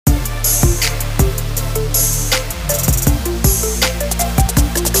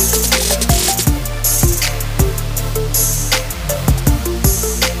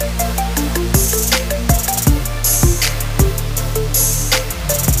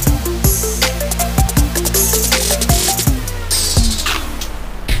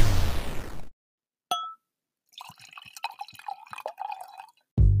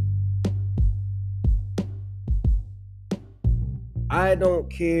I don't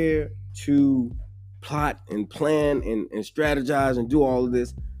care to plot and plan and strategize and do all of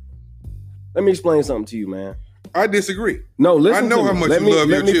this. Let me explain something to you, man. I disagree. No, listen. I know how much you love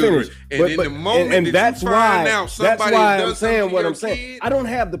your children, and in the moment that you find out somebody has done something what I'm saying. I don't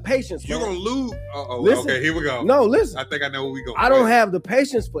have the patience. You're gonna lose. Listen, okay, here we go. No, listen. I think I know where we go. I don't have the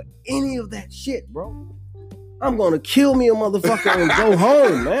patience for any of that shit, bro. I'm gonna kill me a motherfucker and go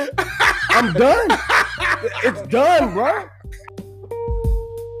home, man. I'm done. It's done, bro.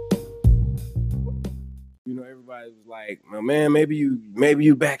 You know, everybody was like, man, maybe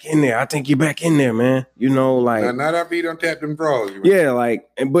you back in there. I think you back in there, man. You know, like not after you done tapped them draws. Yeah, like,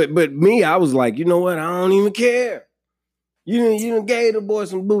 but me, I was like, you know what? I don't even care. You done gave the boy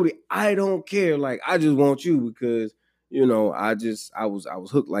some booty. I don't care. Like, I just want you because, you know, I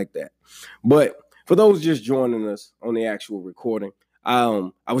was hooked like that. But for those just joining us on the actual recording, I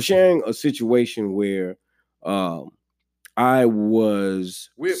was sharing a situation where I was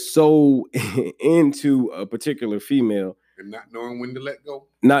so into a particular female and not knowing when to let go.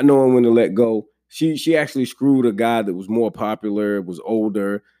 Not knowing when to let go. She actually screwed a guy that was more popular, was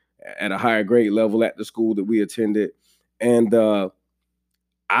older, at a higher grade level at the school that we attended. And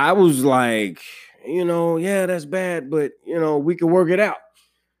I was like, you know, yeah, that's bad, but, you know, we can work it out.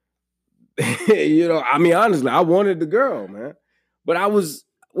 You know, I mean, honestly, I wanted the girl, man. But I was,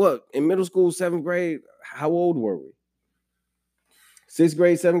 in middle school, 7th grade, how old were we? 6th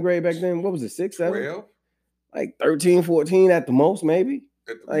grade, 7th grade back then? What was it, 6, 7? 12? Like 13, 14 at the most, maybe?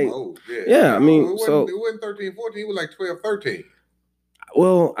 At the most, yeah. Yeah, I mean, it wasn't 13, 14, it was like 12, 13.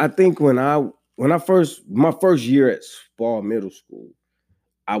 Well, I think my first year at Spar Middle School,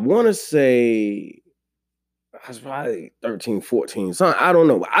 I want to say I was probably 13, 14. So I don't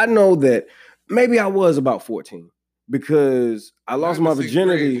know. I know that maybe I was about 14 because I lost my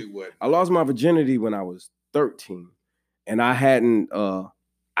virginity. I lost my virginity when I was 13, and I hadn't.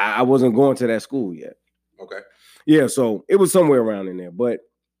 I wasn't going to that school yet. Okay. Yeah, so it was somewhere around in there. But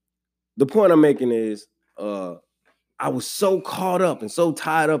the point I'm making is, I was so caught up and so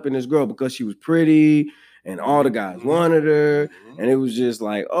tied up in this girl because she was pretty and all the guys wanted her. And it was just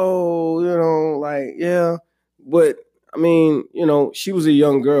like, oh, you know, like, yeah. But I mean, you know, she was a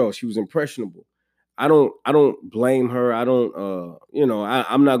young girl. She was impressionable. I don't blame her. I don't, you know,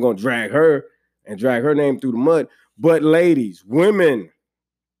 I'm not going to drag her name through the mud. But ladies, women,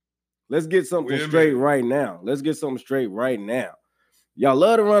 let's get something straight right now. Let's get something straight right now. Y'all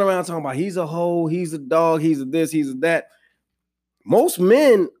love to run around talking about he's a hoe, he's a dog, he's a this, he's a that. Most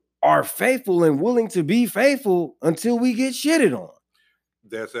men are faithful and willing to be faithful until we get shitted on.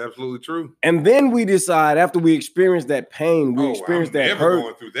 That's absolutely true. And then we decide, after we experience that pain, we experience that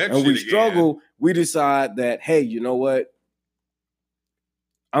hurt, and we struggle, we decide that, hey, you know what?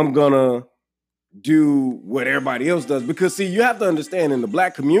 I'm gonna do what everybody else does. Because, see, you have to understand, in the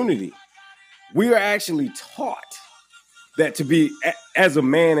Black community, we are actually taught that to be, as a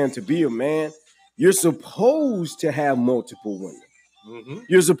man and to be a man, you're supposed to have multiple women. Mm-hmm.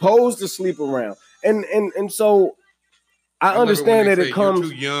 You're supposed to sleep around. And so I understand that it comes. You're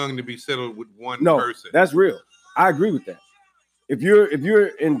too young to be settled with one person. No, that's real. I agree with that. If you're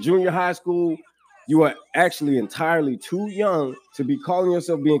in junior high school, you are actually entirely too young to be calling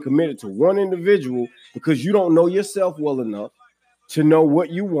yourself being committed to one individual because you don't know yourself well enough to know what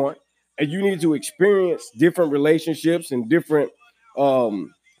you want. And you need to experience different relationships and different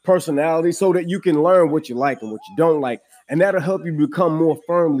personalities so that you can learn what you like and what you don't like. And that'll help you become more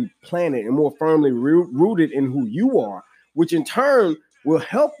firmly planted and more firmly rooted in who you are, which in turn will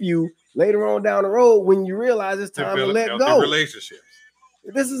help you later on down the road when you realize it's time to let go. Relationships.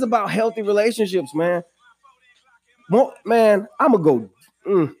 This is about healthy relationships, man. Man, I'm going to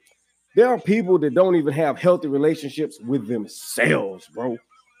go. There are people that don't even have healthy relationships with themselves, bro.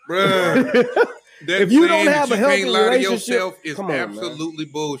 Bruh, if you don't have a healthy relationship, yourself is absolutely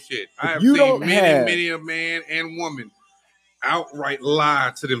bullshit. I have seen many a man and woman outright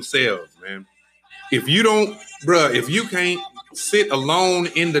lie to themselves, man. If you don't, bruh, if you can't sit alone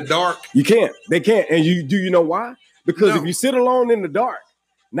in the dark, you can't. They can't. And you know why? Because if you sit alone in the dark,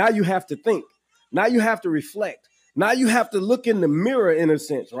 now you have to think. Now you have to reflect. Now you have to look in the mirror, in a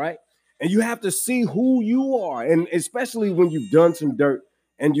sense, right? And you have to see who you are, and especially when you've done some dirt.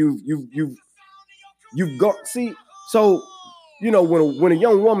 And you've got, see, so, you know, when a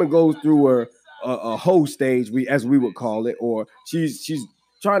young woman goes through a hoe stage, as we would call it, or she's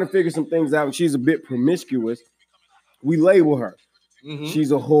trying to figure some things out and she's a bit promiscuous, we label her. Mm-hmm.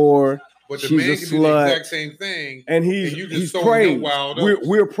 She's a whore. But the she's man a can slut, do the exact same thing. And he's praised.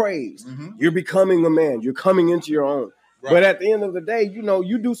 We're praised. Mm-hmm. You're becoming a man. You're coming into your own. Right. But at the end of the day, you know,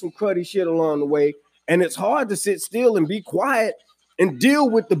 you do some cruddy shit along the way, and it's hard to sit still and be quiet and deal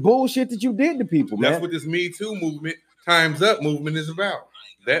with the bullshit that you did to people, man. That's what this Me Too movement, Time's Up movement is about.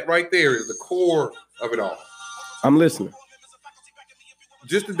 That right there is the core of it all. I'm listening.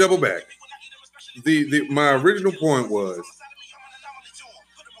 Just to double back, my original point was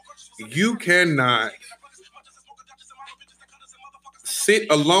you cannot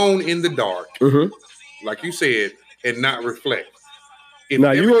sit alone in the dark, like you said, and not reflect.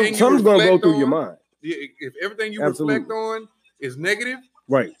 Now something's gonna go through your mind. If everything you reflect on is negative,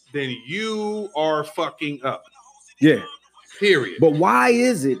 right, then you are fucking up. Yeah. Period. But why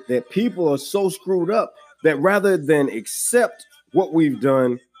is it that people are so screwed up that rather than accept what we've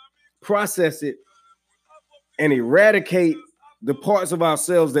done, process it, and eradicate the parts of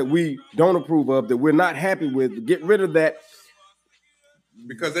ourselves that we don't approve of, that we're not happy with, get rid of that?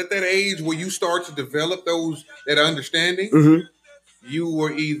 Because at that age where you start to develop that understanding, you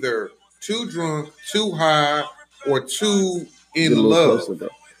were either too drunk, too high, or too in love.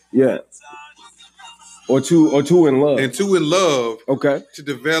 Yeah. Or too in love. And too in love. Okay. To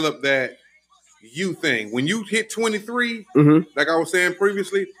develop that you thing. When you hit 23, like I was saying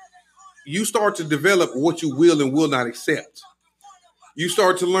previously, you start to develop what you will and will not accept. You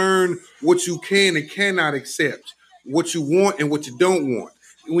start to learn what you can and cannot accept, what you want and what you don't want.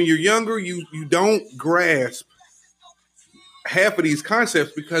 When you're younger, you don't grasp half of these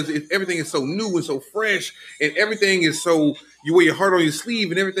concepts because everything is so new and so fresh, and everything is so, you wear your heart on your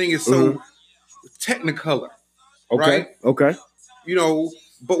sleeve, and everything is so technicolor. Right? Okay. You know,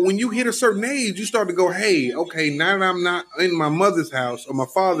 but when you hit a certain age, you start to go, hey, okay, now that I'm not in my mother's house or my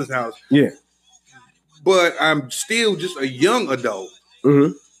father's house, but I'm still just a young adult.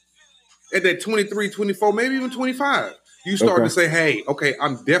 At that 23, 24, maybe even 25, you start to say, hey, okay,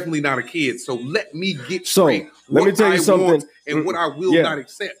 I'm definitely not a kid, so let me get straight. Let me tell you something. And what I will not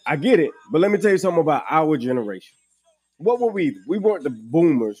accept. I get it, but let me tell you something about our generation. What were we? We weren't the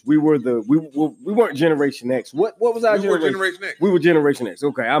boomers. We weren't Generation X. What was our generation? We were Generation X. We were Generation X.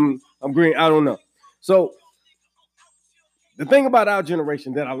 Okay, I'm green. I don't know. So the thing about our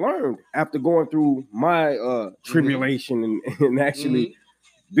generation that I learned after going through my tribulation and actually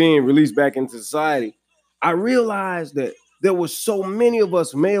being released back into society, I realized that there were so many of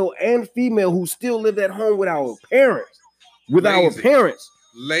us, male and female, who still lived at home with our parents,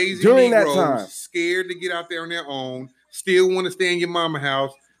 lazy during Negroes, that time, scared to get out there on their own. Still want to stay in your mama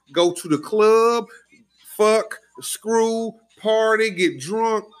house, go to the club, fuck, screw, party, get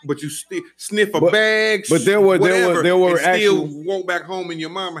drunk, but you still sniff a bag. But there were still walk back home in your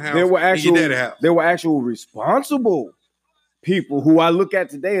mama house. There were actual responsible people who I look at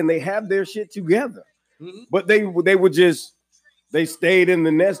today, and they have their shit together. But they stayed in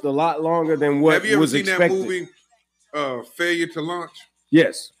the nest a lot longer than what was expected. Have you ever seen that movie, Failure to Launch?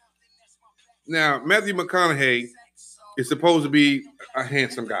 Yes. Now Matthew McConaughey is supposed to be a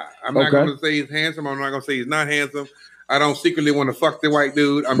handsome guy. I'm not going to say he's handsome. I'm not going to say he's not handsome. I don't secretly want to fuck the white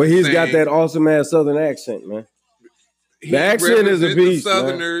dude. But he's got that awesome ass Southern accent, man. The accent is a beast,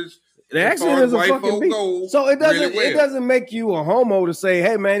 Southerners. The accent is a fucking beast. So it doesn't make you a homo to say,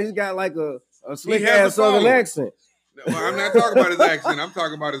 hey man, he's got like a slick ass Southern accent. Well, I'm not talking about his accent. I'm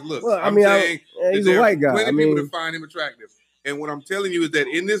talking about his looks. Well, I'm saying he's a white guy. Plenty of people that find him attractive. And what I'm telling you is that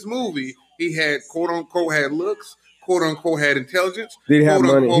in this movie, he had quote unquote had looks, quote unquote had intelligence. Did he have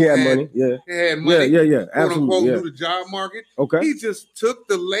money? He had money. Yeah. He had money. Yeah. Quote unquote knew the job market. Okay. He just took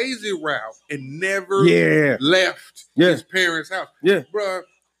the lazy route and never left his parents' house. Yeah. Bruh,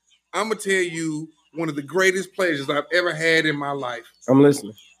 I'm gonna tell you one of the greatest pleasures I've ever had in my life. I'm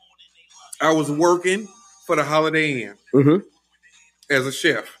listening. I was working for the Holiday Inn as a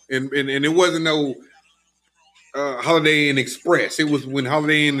chef, and it wasn't no Holiday Inn Express. It was when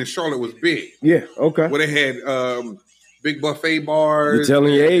Holiday Inn in Charlotte was big. Yeah, okay. Where they had big buffet bars. You're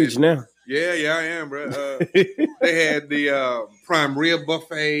telling your age now. Yeah, I am, bro. They had the prime rib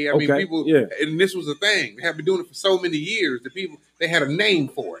buffet. I mean, people, and this was a thing. They have been doing it for so many years. The people, they had a name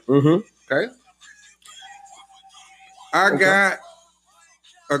for it. Okay. I got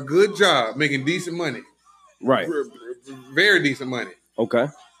a good job making decent money. Right. Very decent money. Okay.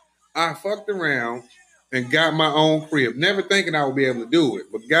 I fucked around and got my own crib, never thinking I would be able to do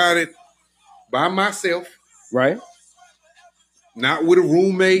it, but got it by myself. Right. Not with a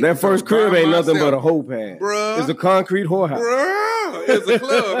roommate. That first crib ain't nothing but a hoe pad. Bruh. It's a concrete whorehouse. Bruh. It's a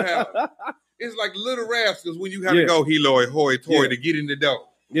clubhouse. It's like Little Rascals when you have to go Heloy, hoy, toy to get in the door.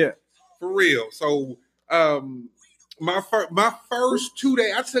 Yeah. For real. So my first 2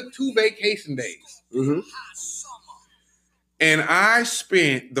 days, I took 2 vacation days. And I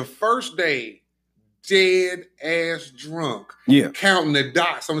spent the first day dead ass drunk. Yeah. Counting the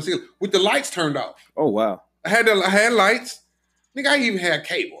dots on the ceiling with the lights turned off. Oh wow. I had lights, Nigga, I even had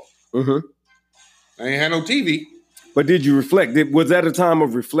cable. Mm-hmm. I ain't had no TV. But did you reflect? Was that a time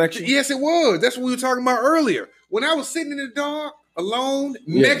of reflection? Yes, it was. That's what we were talking about earlier. When I was sitting in the dark, alone,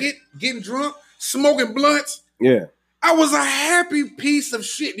 naked, getting drunk, smoking blunts. Yeah. I was a happy piece of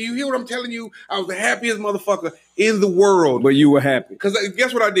shit. Do you hear what I'm telling you? I was the happiest motherfucker in the world. But you were happy. Because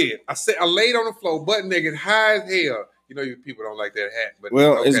guess what I did? I laid on the floor, butt naked, high as hell. You know, you people don't like that hat. But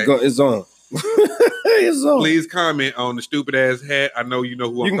well, it's on. It's on. Please comment on the stupid ass hat. I know you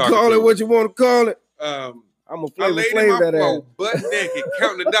know who I'm talking to. You can call it what you want to call it. I'm a flavor that ass. Butt naked,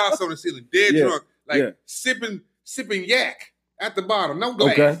 counting the dots on the ceiling, dead drunk, like sipping yak at the bottom, no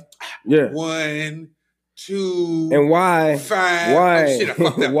glass. Okay. Yeah. 1, 2, and why? 5. Why? Oh, shit, I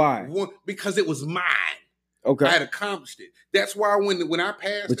fucked up. Why? Because it was mine. Okay. I had accomplished it. That's why when I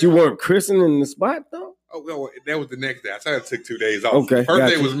passed. But you weren't christening the spot though. Oh no, that was the next day. I tried to take 2 days off. Okay.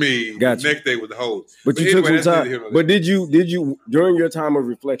 First day was me. Next day was the host. But you took some time. But did you during your time of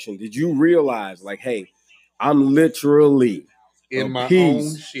reflection, did you realize like, hey, I'm literally in my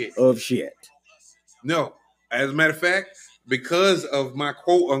own shit of shit? No. As a matter of fact, because of my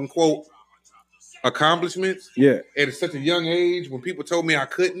quote unquote accomplishments, at such a young age, when people told me I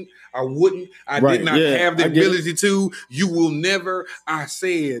couldn't, I wouldn't, I did not have the ability to, you will never, I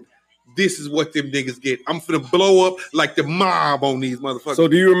said, this is what them niggas get. I'm finna blow up like the mob on these motherfuckers. So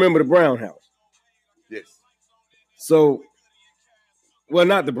do you remember the Brown House? Yes. So, well,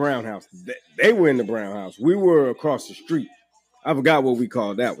 not the Brown House. They were in the Brown House. We were across the street. I forgot what we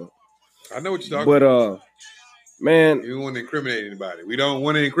called that one. I know what you're talking about. But, man. You don't want to incriminate anybody. We don't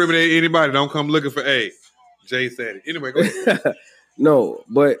want to incriminate anybody. Don't come looking for A. Jay said it. Anyway, go ahead. No,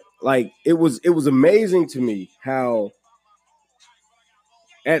 but like it was amazing to me how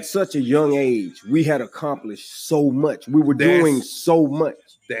at such a young age we had accomplished so much. We were doing so much.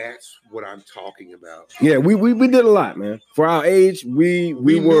 That's what I'm talking about. Yeah, we did a lot, man. For our age, we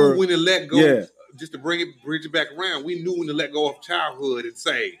were knew when to let go. Yeah. Just to bridge it back around, we knew when to let go of childhood and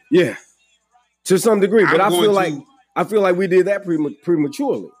say, yeah, to some degree. But I feel like we did that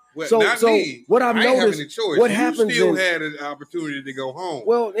prematurely. Well, so me. What I've noticed, what happens? You still had an opportunity to go home.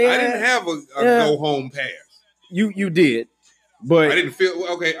 Well, yeah, I didn't have a go home pass. You did, but I didn't feel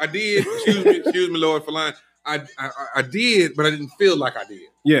okay. I did. Excuse me, Lord, for lying. I did, but I didn't feel like I did.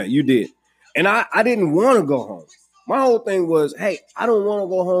 Yeah, you did, and I didn't want to go home. My whole thing was, hey, I don't want to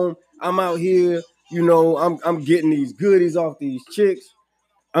go home. I'm out here, you know. I'm getting these goodies off these chicks.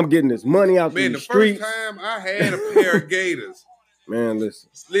 I'm getting this money out these streets. Man, the first time I had a pair of Gators. Man,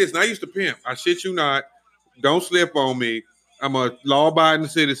 listen, I used to pimp. I shit you not. Don't slip on me. I'm a law-abiding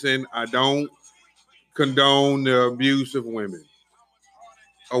citizen. I don't condone the abuse of women.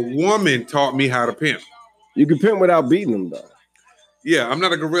 A woman taught me how to pimp. You can pimp without beating them, though. Yeah, I'm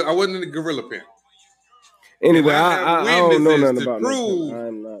not a gorilla. I wasn't a gorilla pimp. Anyway, I don't know nothing about prove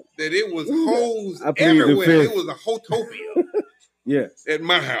that it was hoes everywhere. It was a hotopia. Yeah. At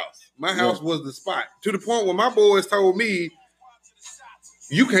my house. My house was the spot. To the point where my boys told me,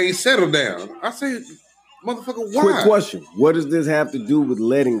 you can't settle down. I said, motherfucker, why? Quick question. What does this have to do with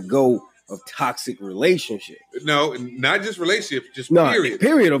letting go of toxic relationships? No, not just relationships, just period.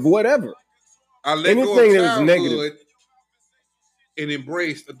 Period of whatever. I let go of childhood and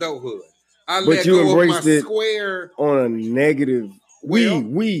embraced adulthood. I let go of my square on a negative.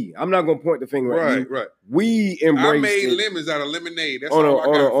 I'm not gonna point the finger at you. Right. We embraced. I made lemons out of lemonade. That's on all I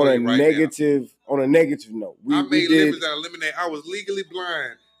got on for a you right negative now. On a negative note. I made lemons out of lemonade. I was legally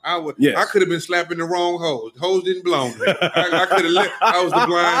blind. I could have been slapping the wrong hose. Hose didn't belong to me. I could have. I was the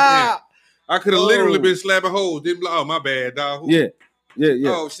blind man. I could have literally been slapping hose. Didn't belong. Oh, my bad, dog. Yeah.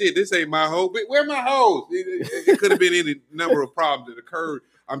 Oh shit, this ain't my hose. Where my hose? It could have been any number of problems that occurred.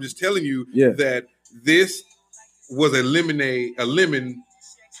 I'm just telling you that this was a lemonade out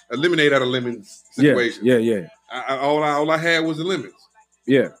of lemons situation. Yeah. All I had was the lemons.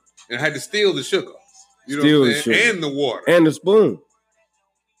 Yeah. And I had to steal the sugar. You know what I'm saying? And the water. And the spoon.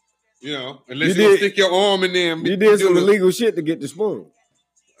 You know, unless you stick your arm in there. You did some illegal shit to get the spoon.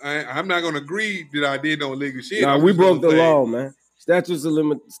 I'm not going to agree that I did no illegal shit. Nah, we broke the law, man. Statute of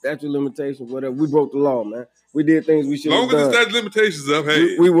limitations, whatever. We broke the law, man. We did things we should have done. Long as the statute of limitations up,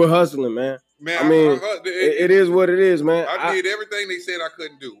 hey. We were hustling, man. I mean, it is what it is, man. I did everything they said I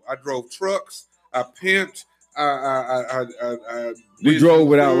couldn't do. I drove trucks. I pimped. We drove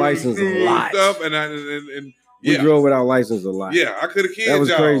without license a lot. Stuff, we drove without license a lot. Yeah, I could have killed y'all.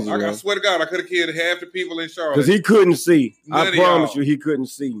 That was crazy, I swear to God, I could have killed half the people in Charlotte. Because he couldn't see. I promise you, he couldn't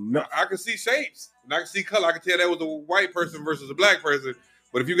see nothing. I could see shapes. And I could see color. I could tell that was a white person versus a black person.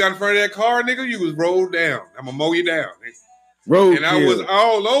 But if you got in front of that car, nigga, you was rolled down. I'm going to mow you down. Road and I was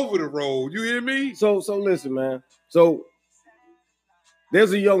all over the road. You hear me? So listen, man. So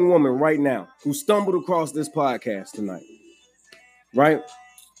there's a young woman right now who stumbled across this podcast tonight, right?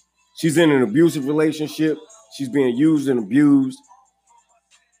 She's in an abusive relationship. She's being used and abused.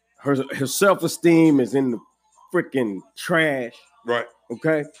 Her self-esteem is in the freaking trash. Right.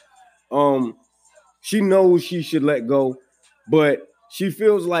 Okay. She knows she should let go, but she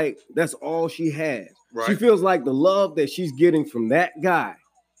feels like that's all she has. Right. She feels like the love that she's getting from that guy,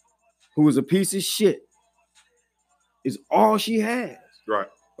 who is a piece of shit, is all she has. Right.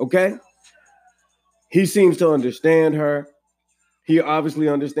 Okay. He seems to understand her. He obviously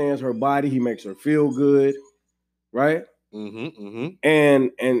understands her body. He makes her feel good. Right. Mm-hmm, mm-hmm.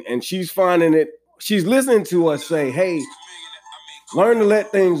 And she's finding it. She's listening to us say, hey, learn to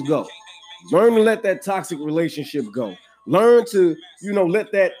let things go. Learn to let that toxic relationship go. Learn to,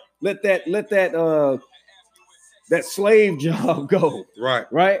 let that slave job go. Right.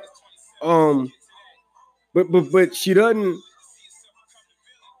 Right. But she doesn't.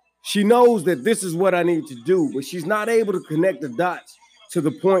 She knows that this is what I need to do, but she's not able to connect the dots to the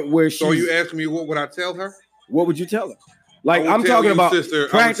point where she. So you asked me what would I tell her? What would you tell her? Like, I'm talking about sister,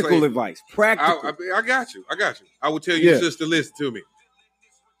 practical advice. Practical. I got you. I would tell you, sister, listen to me.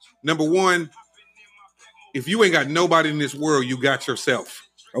 Number one, if you ain't got nobody in this world, you got yourself.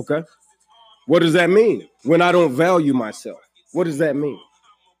 Okay. What does that mean? When I don't value myself, what does that mean?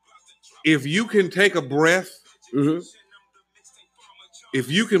 If you can take a breath, mm-hmm. if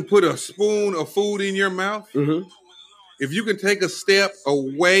you can put a spoon of food in your mouth, mm-hmm. if you can take a step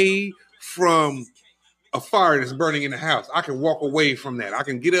away from a fire that's burning in the house, I can walk away from that. I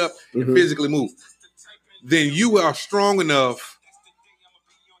can get up mm-hmm. and physically move. Then you are strong enough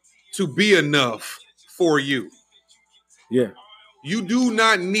to be enough for you. Yeah. You do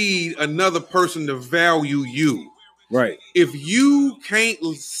not need another person to value you. Right. If you can't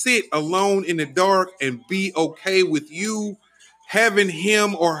sit alone in the dark and be okay with you, having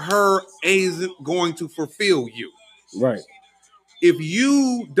him or her isn't going to fulfill you. Right. If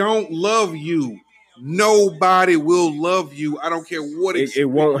you don't love you, nobody will love you. I don't care what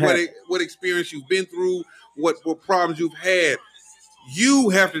what experience you've been through, what problems you've had. You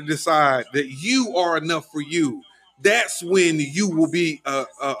have to decide that you are enough for you. That's when you will be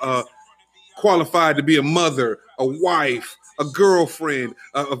qualified to be a mother, a wife, a girlfriend,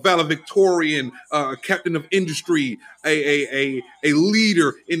 a valedictorian, a captain of industry, a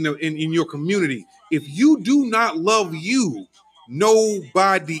leader in your community. If you do not love you,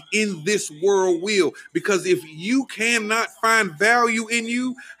 nobody in this world will. Because if you cannot find value in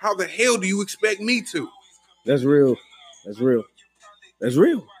you, how the hell do you expect me to? That's real. That's real. That's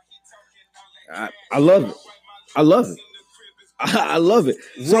real. I love it. I love it. I love it.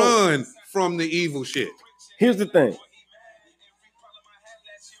 Run from the evil shit. Here's the thing.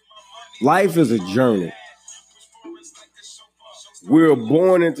 Life is a journey. We're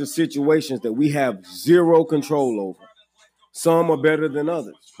born into situations that we have zero control over. Some are better than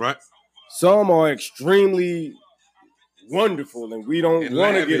others. Right. Some are extremely wonderful and we don't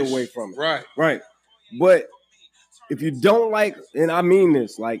want to get away from it. Right. Right. But if you don't like, and I mean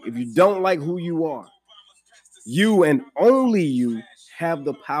this, like if you don't like who you are, you and only you have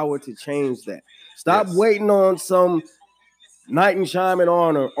the power to change that. Stop waiting on some knight in shining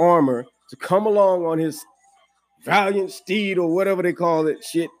armor to come along on his valiant steed or whatever they call it,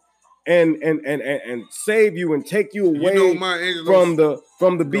 shit, and save you and take you away from the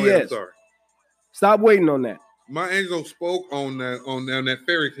BS. Sorry. Stop waiting on that. Maya Angelou spoke on that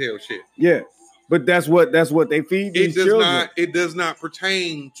fairy tale shit. Yeah. But that's what they feed these children. It does not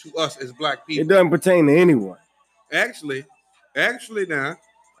pertain to us as black people. It doesn't pertain to anyone. Actually, now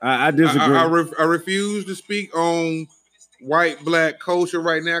I disagree. I refuse to speak on white black culture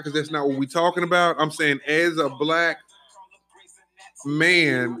right now because that's not what we're talking about. I'm saying as a black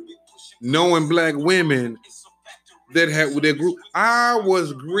man, knowing black women that grew. I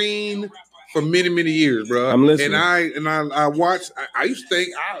was green for many, many years, bro. I'm listening. And I watched. I used to think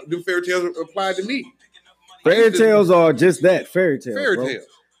the fairy tales applied to me. Fairy tales are just that, fairy tales. Fairy tales,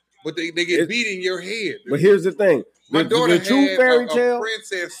 but they get beat in your head. But here's the thing: my daughter the true had fairy tale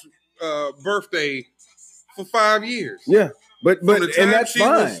princess birthday for 5 years. Yeah, but and that's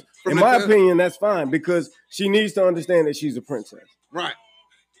fine. In my opinion, that's fine because she needs to understand that she's a princess. Right.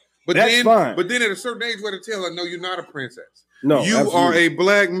 But that's fine. But then at a certain age, we have to tell her, no, you're not a princess. No, you are a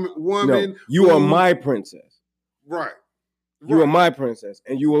black woman. No, you are my princess. Right. You are my princess,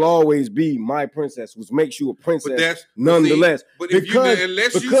 and you will always be my princess, which makes you a princess nonetheless.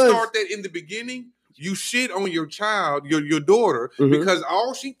 Unless you start that in the beginning, you shit on your child, your daughter, because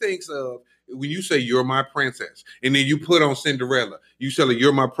all she thinks of when you say you're my princess, and then you put on Cinderella, you tell her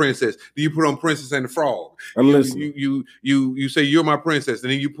you're my princess. Then you put on Princess and the Frog. I'm listening. You say you're my princess,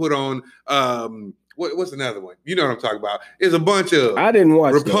 and then you put on what's another one? You know what I'm talking about? It's a bunch of I didn't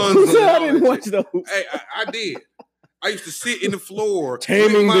watch Rapunzel. Those. I didn't watch those. Hey, I did. I used to sit in the floor.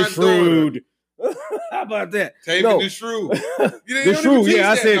 Taming the Shrew. How about that? Taming the Shrew. The Shrew.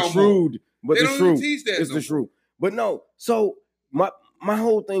 Yeah, I said Shrewd, but they the Shrew. It's the Shrew. But no. So my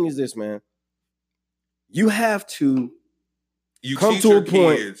whole thing is this, man. You have to come to a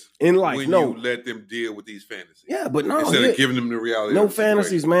point in life. When you let them deal with these fantasies. Yeah, but no. Instead of giving them the reality. No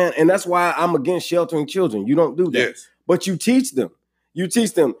fantasies, man. And that's why I'm against sheltering children. You don't do that. Yes. But you teach them.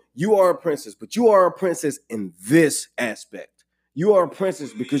 You are a princess, but you are a princess in this aspect. You are a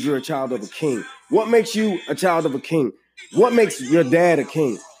princess because you're a child of a king. What makes you a child of a king? What makes your dad a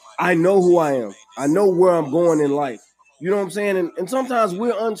king? I know who I am. I know where I'm going in life. You know what I'm saying? And sometimes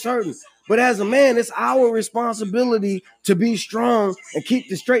we're uncertain. But as a man, it's our responsibility to be strong and keep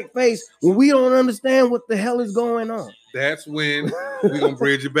the straight face when we don't understand what the hell is going on. That's when we're going to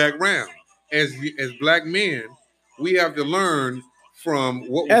bridge it back round. As black men, we have to learn from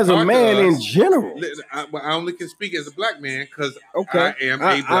what we as a man in general. I only can speak as a black man because I am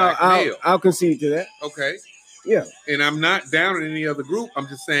a black male. I'll concede to that. Okay. Yeah. And I'm not down in any other group. I'm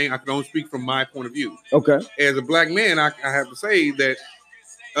just saying I can only speak from my point of view. Okay. As a black man, I have to say that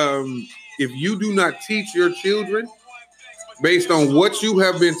if you do not teach your children based on what you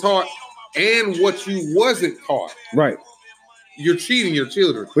have been taught and what you wasn't taught, right, you're cheating your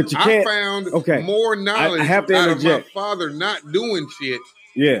children. But you can't. I found more knowledge out of my father not doing shit.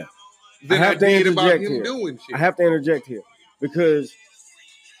 Yeah. Than I did about him doing shit. I have to interject here because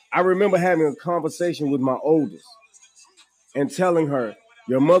I remember having a conversation with my oldest and telling her,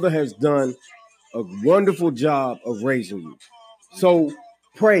 your mother has done a wonderful job of raising you. So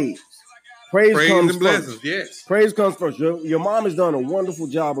praise comes and blessings, first. Yes. Praise comes first. Your mom has done a wonderful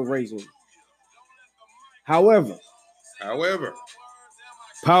job of raising you. However,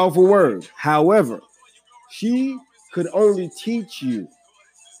 powerful word. However, she could only teach you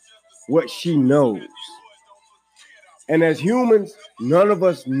what she knows. And as humans, none of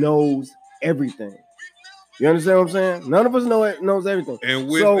us knows everything. You understand what I'm saying? None of us knows everything. And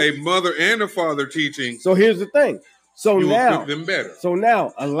with a mother and a father teaching. So here's the thing. So now, them better. So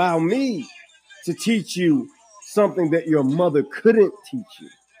now, allow me to teach you something that your mother couldn't teach you.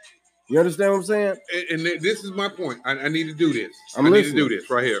 You understand what I'm saying? And this is my point. I need to do this. I need to do this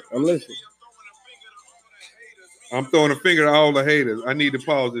right here. I'm listening. I'm throwing a finger at all the haters. I need to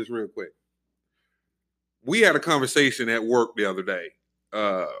pause this real quick. We had a conversation at work the other day.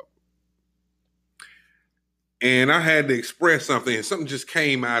 And I had to express something, and something just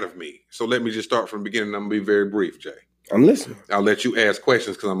came out of me. So let me just start from the beginning. I'm going to be very brief, Jay. I'm listening. I'll let you ask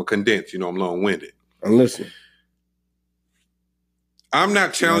questions because I'm going to condense. I'm long-winded. I'm listening. I'm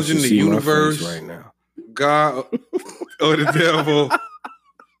not challenging the universe right now. God or the devil.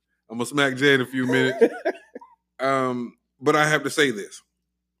 I'm going to smack Jay in a few minutes. But I have to say this.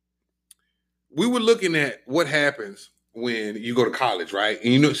 We were looking at what happens when you go to college, right?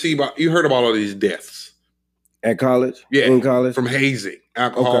 And you heard about all these deaths. At college? Yeah. In college? From hazing,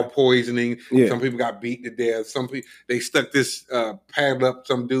 alcohol poisoning. Yeah. Some people got beat to death. Some people, they stuck this pad up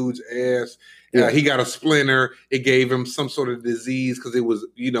some dude's ass. He got a splinter. It gave him some sort of disease because it was,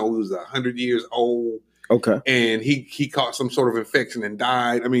 he was 100 years old. Okay. And he caught some sort of infection and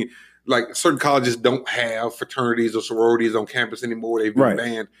died. I mean, like certain colleges don't have fraternities or sororities on campus anymore. They've been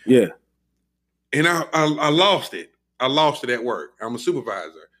banned. Yeah. And I lost it. I lost it at work. I'm a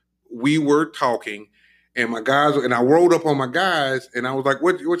supervisor. We were talking, and my guys, and I rolled up on my guys, and I was like,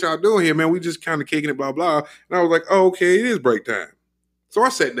 what y'all doing here, man? We just kind of kicking it, blah, blah. And I was like, oh, okay, it is break time. So I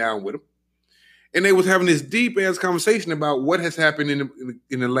sat down with them, and they was having this deep-ass conversation about what has happened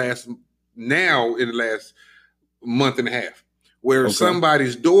in the last month and a half, where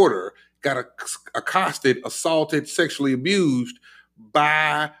somebody's daughter got accosted, assaulted, sexually abused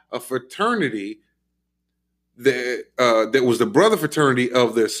by a fraternity that was the brother fraternity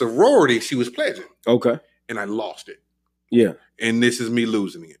of the sorority she was pledging. Okay. And I lost it. Yeah. And this is me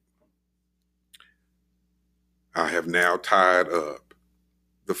losing it. I have now tied up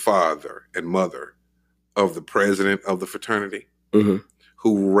the father and mother of the president of the fraternity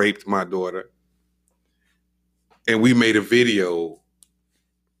who raped my daughter. And we made a video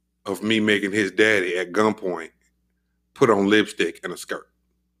of me making his daddy at gunpoint put on lipstick and a skirt.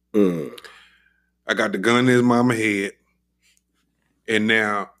 I got the gun in his mama head. And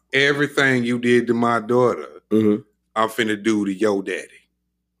now everything you did to my daughter, I'm finna do to your daddy.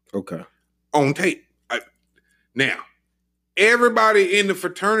 Okay. On tape. Now, everybody in the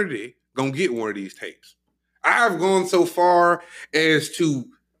fraternity gonna get one of these tapes. I've gone so far as to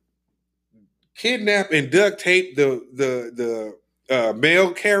kidnap and duct tape the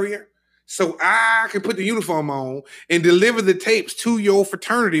mail carrier so I can put the uniform on and deliver the tapes to your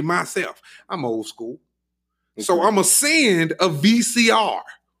fraternity myself. I'm old school. Okay. So I'm going to send a VCR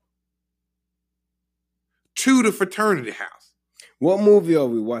to the fraternity house. What movie are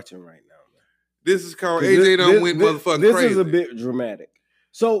we watching right now, man? This is called AJ Done Went Motherfucking Crazy. This is a bit dramatic.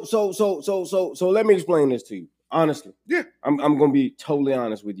 So let me explain this to you. Honestly. Yeah. I'm going to be totally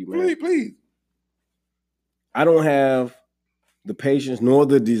honest with you, man. Please. I don't have the patience nor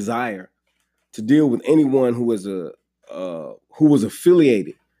the desire to deal with anyone who was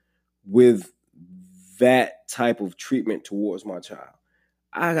affiliated with that type of treatment towards my child.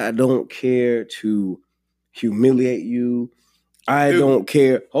 I don't care to humiliate you. I don't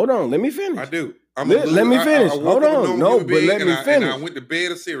care. Hold on, let me finish. I do. Let me finish. Hold on. No, but let me finish. And I went to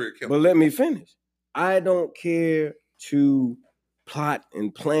bed a serial killer. But let me finish. I don't care to plot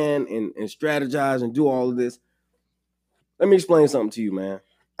and plan and strategize and do all of this. Let me explain something to you, man.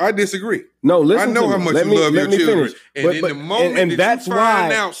 I disagree. No, listen. I know how much you love your children, and in the moment and that's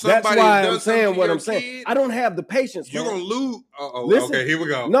why I'm saying what I'm saying. I don't have the patience. You're gonna lose. Listen, okay, here we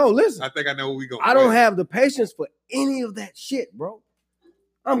go. No, listen. I think I know where we going. I don't have the patience for any of that shit, bro.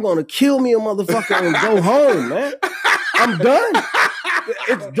 I'm gonna kill me a motherfucker and go home, man. I'm done.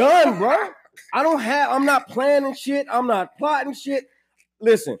 It's done, bro. I'm not planning shit. I'm not plotting shit.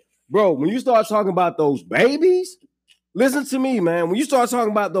 Listen, bro, when you start talking about those babies. Listen to me, man. When you start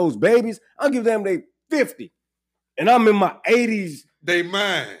talking about those babies, I'll give them they 50. And I'm in my 80s. They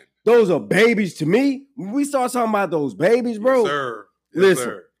mine. Those are babies to me. When we start talking about those babies, bro. Yes, sir. Yes, listen,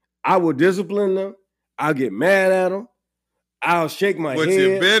 sir. I will discipline them. I'll get mad at them. I'll shake my head. But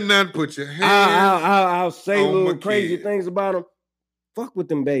you better not put your hand I'll say little crazy things about them. Fuck with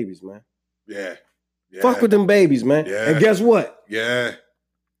them babies, man. Yeah. Fuck with them babies, man. Yeah. And guess what? Yeah.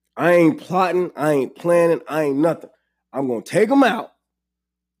 I ain't plotting. I ain't planning. I ain't nothing. I'm going to take them out.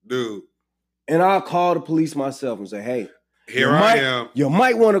 Dude. And I'll call the police myself and say, hey, I am. You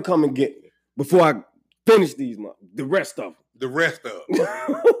might want to come and get me before I finish the rest of them. The rest of them.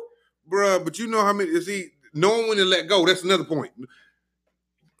 Bruh, but you know how many, knowing when to let go, that's another point.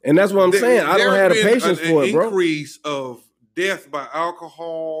 And that's what I'm saying. I don't have the patience for it, bro. Increase of death by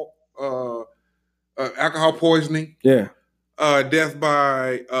alcohol, alcohol poisoning. Yeah. Death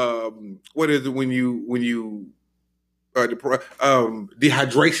by, what is it when you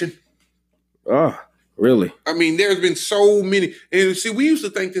dehydration. Oh, really? I mean, there's been so many. And see, we used to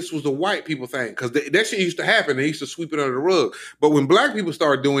think this was the white people thing because that shit used to happen. They used to sweep it under the rug. But when black people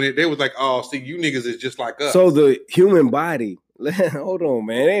started doing it, they was like, oh, see, you niggas is just like us. So the human body, hold on,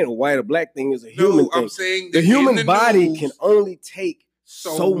 man. It ain't a white or black thing. It's a human thing. I'm saying the human body can only take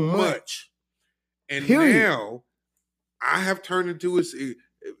so much. And now I have turned into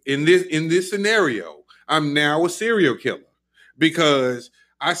in this scenario, I'm now a serial killer because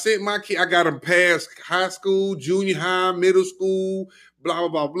I sent my kid, I got them past high school, junior high, middle school, blah,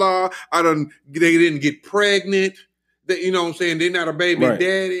 blah, blah, blah. They didn't get pregnant. You know what I'm saying? They're not a baby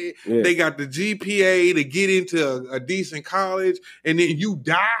daddy. Yeah. They got the GPA to get into a decent college, and then you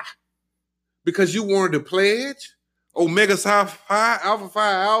die because you wanted to pledge. Omega Psi Phi, Alpha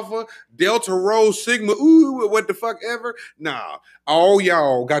Phi Alpha, Delta Rho Sigma, what the fuck ever. Nah, all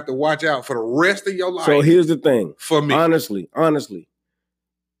y'all got to watch out for the rest of your life. So here's the thing. For me. Honestly.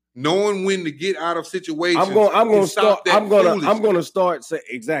 Knowing when to get out of situations. I'm going to start say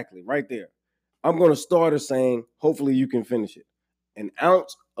exactly right there. I'm going to start saying, hopefully you can finish it. An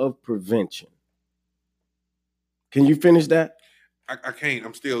ounce of prevention. Can you finish that? I can't.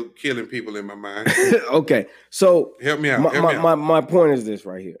 I'm still killing people in my mind. Okay. So help me out. My point is this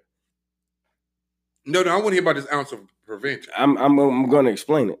right here. No, I want to hear about this ounce of prevention. I'm going to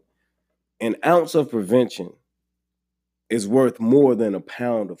explain it. An ounce of prevention is worth more than a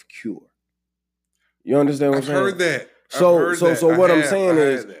pound of cure. You understand what I'm saying? I've heard that. So what I'm saying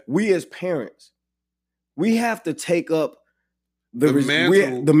is, we as parents, we have to take up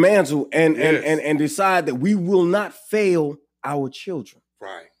the mantle and decide that we will not fail our children.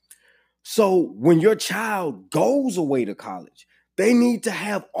 Right. So when your child goes away to college, they need to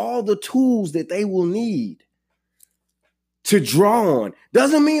have all the tools that they will need to draw on.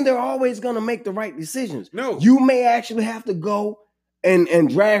 Doesn't mean they're always going to make the right decisions. No. You may actually have to go and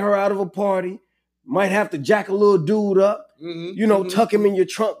drag her out of a party. Might have to jack a little dude up, tuck him in your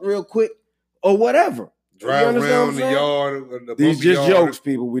trunk real quick or whatever. Drive around the yard. These just jokes,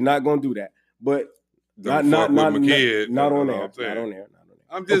 people. We're not going to do that. But not on air. Not on air.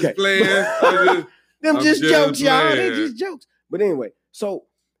 I'm just playing. Them just jokes, y'all. They're just jokes. But anyway, so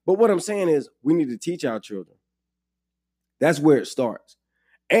But what I'm saying is we need to teach our children. That's where it starts.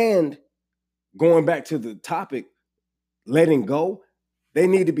 And going back to the topic, letting go, they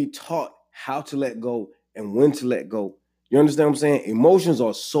need to be taught how to let go and when to let go. You understand what I'm saying? Emotions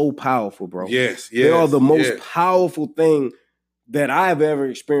are so powerful, bro. Yes. They are the most powerful thing that I've ever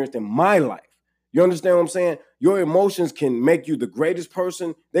experienced in my life. You understand what I'm saying? Your emotions can make you the greatest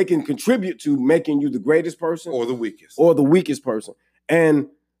person. They can contribute to making you the greatest person. Or the weakest. Or the weakest person. And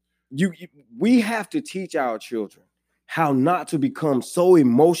we have to teach our children how not to become so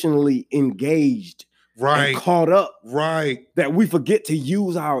emotionally engaged, and caught up, that we forget to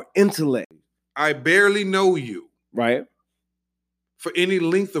use our intellect. I barely know you, right, for any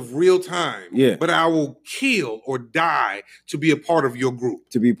length of real time. Yeah, but I will kill or die to be a part of your group,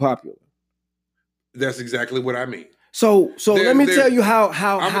 to be popular. That's exactly what I mean. So let me tell you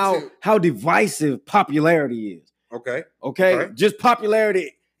how divisive popularity is. Okay. Right. Just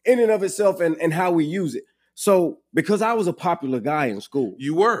popularity in and of itself, and how we use it. So because I was a popular guy in school.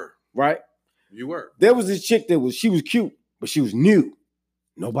 You were. Right? You were. There was this chick she was cute, but she was new.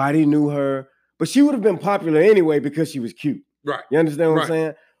 Nobody knew her, but she would have been popular anyway because she was cute. Right. You understand what I'm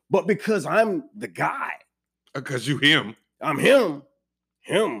saying? But because I'm the guy. Because you him. I'm him.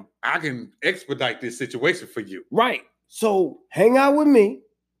 I can expedite this situation for you. Right. So hang out with me.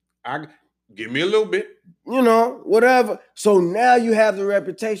 Give me a little bit. You know, whatever. So now you have the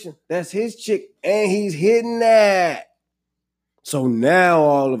reputation. That's his chick, and he's hitting that. So now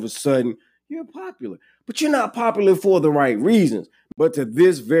all of a sudden, you're popular. But you're not popular for the right reasons. But to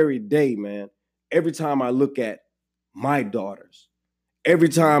this very day, man, every time I look at my daughters, every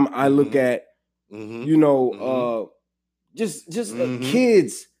time I look at, just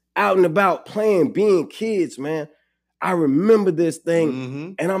kids out and about playing, being kids, man, I remember this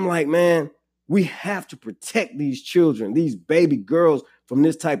thing. And I'm like, man, we have to protect these children, these baby girls from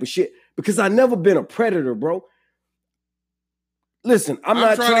this type of shit. Because I've never been a predator, bro. Listen, I'm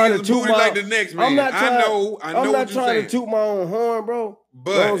not trying to toot my like the next man. I'm not trying to toot my own horn, bro.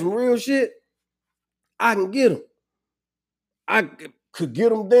 But on some real shit, I can get them. I could get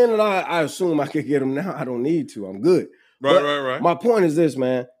them then, and I assume I could get them now. I don't need to. I'm good. Right. My point is this,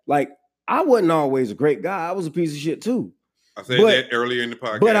 man. Like, I wasn't always a great guy. I was a piece of shit too. I said that earlier in the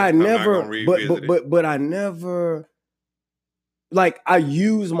podcast. But I never, like, I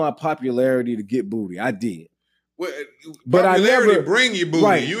used my popularity to get booty. I did. Well, but I never bring you booty.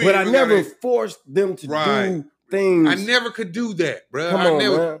 Right, but I never forced them to do things. I never could do that, bro. Come on,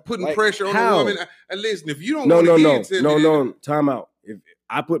 never man. putting pressure on a woman. Listen, if you don't want to get into No, time out. If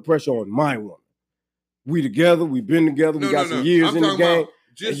I put pressure on my woman, we together, we've been together, we got some years in the game.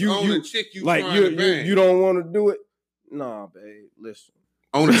 Just on a chick you like trying to bang. You don't want to do it? Nah, babe, listen.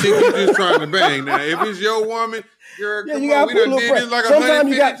 On a chick you just trying to bang. Now, if it's your woman, girl, you got to put a little pressure. Like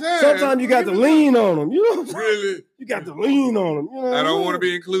sometimes you got to lean on them. You know, really, you got to lean on them. You know, I don't want to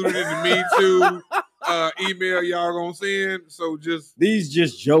be included in the Me Too email y'all gonna send. So these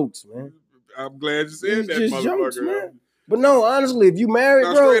jokes, man. I'm glad you said that, just motherfucker. Jokes, man. But no, honestly, if you married,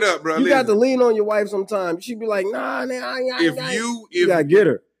 bro, straight up, bro, you got to lean on your wife sometimes. She'd be like, nah, you gotta get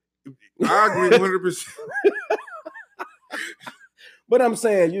her. I agree 100%. But I'm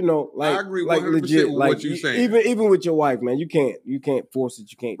saying, you know, like, I agree 100% like legit, with like what you're saying. Even with your wife, man, you can't force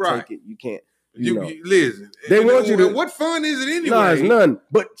it. You can't take it. You can't. You know. Listen. They want you to. What fun is it anyway? No, it's none.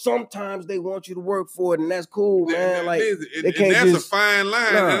 But sometimes they want you to work for it, and that's cool, man. Like, they can't that's a fine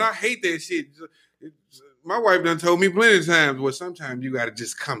line, and I hate that shit. My wife done told me plenty of times, well, sometimes you got to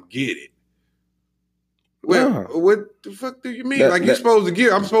just come get it. Well, what the fuck do you mean? You're supposed to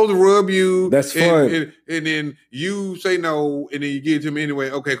give. I'm supposed to rub you. That's fun. And then you say no, and then you give it to me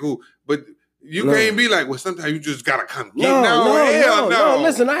anyway. Okay, cool. But you can't be like, well, sometimes you just gotta come get it. No.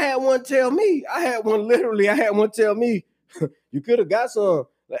 Listen, I had one tell me. I had one tell me, you could have got some.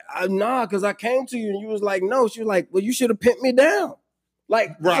 Like, nah, because I came to you and you was like, no. She was like, well, you should have pimped me down.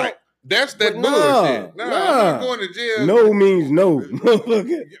 Like, right. That's that bullshit. Nah, I'm not going to jail. No means no.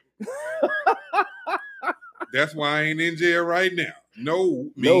 That's why I ain't in jail right now. No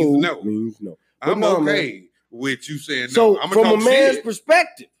means no. I'm okay with you saying no. So from a man's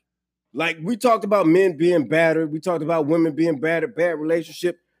perspective, like we talked about men being battered, we talked about women being battered, bad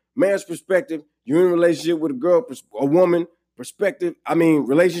relationship. Man's perspective, you're in a relationship with a woman perspective. I mean,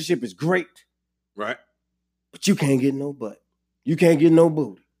 relationship is great. Right. But you can't get no butt. You can't get no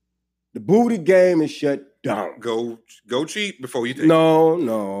booty. The booty game is shut down. Go cheat before you take it.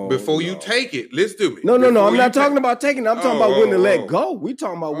 No. Before you take it. Listen to me. No. I'm not talking about taking it. I'm talking about when to let go. We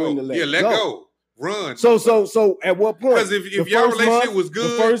talking about when to let go. Yeah, let go. Run. So at what point? Because if your relationship was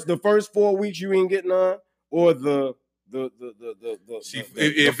good. The first 4 weeks you ain't getting on, or the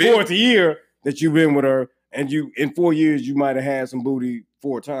the fourth year that you've been with her, and you in 4 years you might have had some booty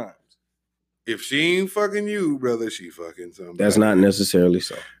 4 times. If she ain't fucking you, brother, she fucking somebody. That's not necessarily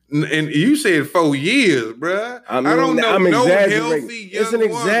so. And you said 4 years, bruh. I don't know no healthy young It's an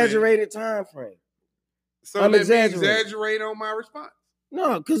exaggerated time frame. So let me exaggerate on my response.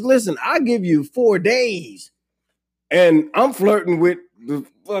 No, because listen, I give you 4 days, and I'm flirting with the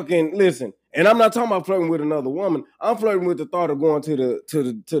fucking and I'm not talking about flirting with another woman. I'm flirting with the thought of going to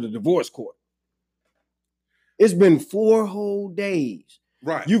the divorce court. It's been 4 whole days.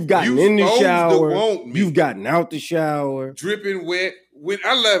 Right. You've gotten in the shower. You've gotten out the shower. Dripping wet.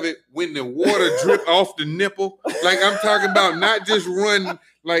 I love it when the water drip off the nipple. Like I'm talking about not just run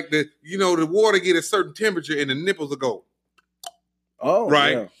like the water get a certain temperature and the nipples will go. Oh,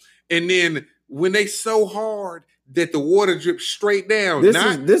 right. Yeah. And then when they so hard that the water drips straight down,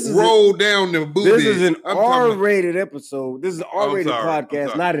 this roll down the booty. This is an R-rated episode. This is an R-rated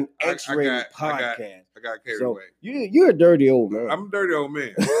podcast, not an X-rated podcast. I got carried away. You're a dirty old man. I'm a dirty old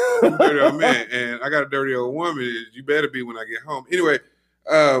man. And I got a dirty old woman. You better be when I get home. Anyway,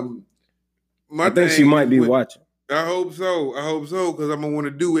 I think she might be watching. I hope so, because I'm gonna want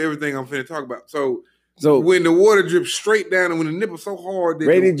to do everything I'm finna talk about. So when the water drips straight down and when the nipple's so hard, that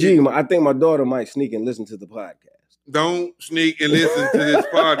Rated G, I think my daughter might sneak and listen to the podcast. Don't sneak and listen to this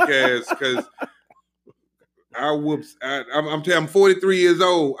podcast because I'm 43 years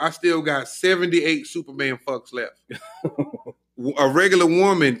old. I still got 78 Superman fucks left. A regular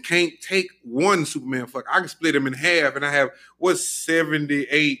woman can't take one Superman fuck. I can split them in half, and I have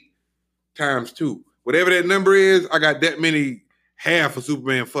 78 times 2. Whatever that number is, I got that many half of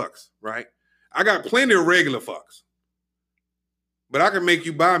Superman fucks, right? I got plenty of regular fucks. But I can make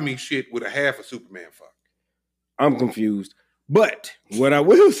you buy me shit with a half of Superman fuck. I'm confused. But what I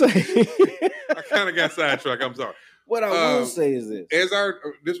will say... I kind of got sidetracked. I'm sorry. What I will say is this. This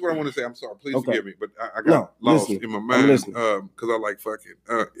is what I want to say. I'm sorry. Please forgive me. But I got lost in my mind because I like fucking.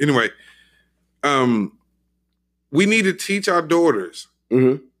 Anyway, we need to teach our daughters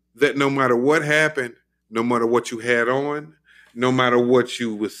that no matter what happened, no matter what you had on, no matter what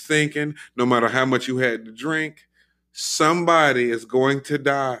you was thinking, no matter how much you had to drink, somebody is going to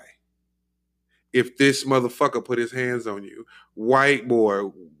die if this motherfucker put his hands on you. White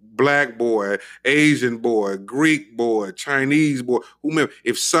boy, black boy, Asian boy, Greek boy, Chinese boy, whomever.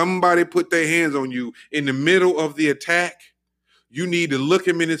 If somebody put their hands on you in the middle of the attack, you need to look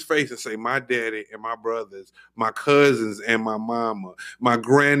him in his face and say, my daddy and my brothers, my cousins and my mama, my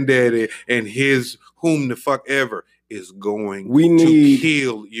granddaddy and his whom the fuck ever is going to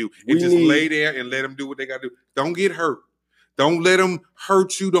kill you. And just lay there and let them do what they got to do. Don't get hurt. Don't let them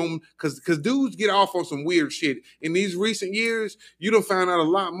hurt you. Because dudes get off on some weird shit. In these recent years, you done found out a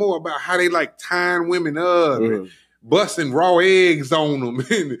lot more about how they like tying women up and busting raw eggs on them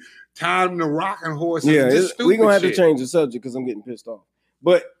and tying them to rocking horses. Yeah, we're going to have to change the subject because I'm getting pissed off.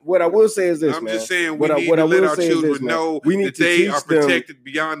 But what I will say is this, I'm just saying we need to let our children know that they are protected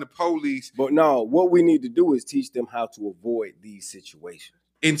beyond the police. But no, what we need to do is teach them how to avoid these situations.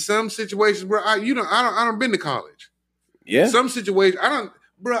 In some situations, bro, I don't been to college. Yeah. Some situations, I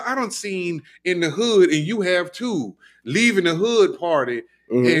don't seen in the hood, and you have too, leaving the hood party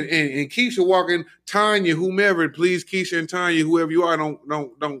and Keisha walking, Tanya, whomever, please, Keisha and Tanya, whoever you are,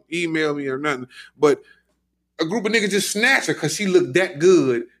 don't email me or nothing. But a group of niggas just snatch her because she looked that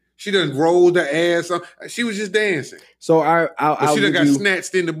good. She done rolled her ass on. She was just dancing. So she done got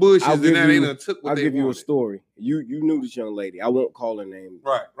snatched in the bushes and now they done took what they wanted. I'll give you a story. You knew this young lady. I won't call her name.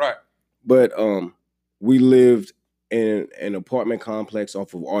 Right. But we lived in an apartment complex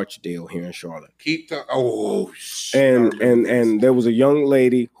off of Archdale here in Charlotte. And there was a young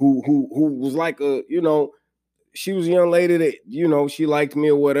lady who was like she was a young lady that, she liked me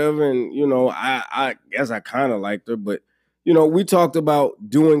or whatever. And, I guess I kind of liked her, but, we talked about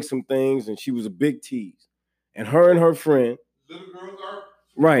doing some things and she was a big tease. And her and her friend. Little girls are.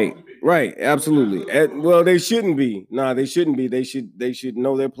 Right. Absolutely. Well, they shouldn't be. Nah, they shouldn't be. They should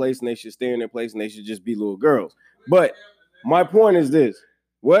know their place and they should stay in their place and they should just be little girls. But my point is this.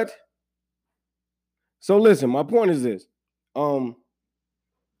 What? So listen, my point is this.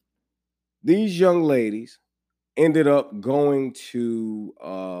 These young ladies ended up going to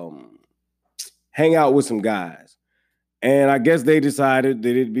hang out with some guys. And I guess they decided that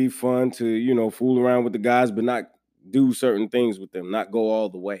it'd be fun to, fool around with the guys, but not do certain things with them, not go all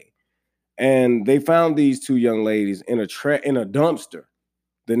the way. And they found these 2 young ladies in a dumpster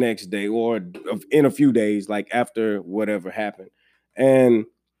the next day or in a few days, like after whatever happened. And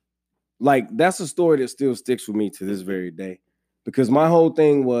like, that's a story that still sticks with me to this very day, because my whole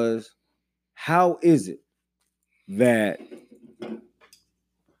thing was, how is it that,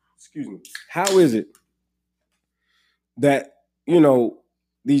 excuse me, how is it that,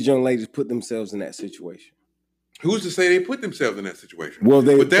 these young ladies put themselves in that situation? Who's to say they put themselves in that situation? Well,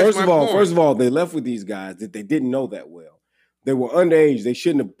 first of all, they left with these guys that they didn't know that well. They were underage. They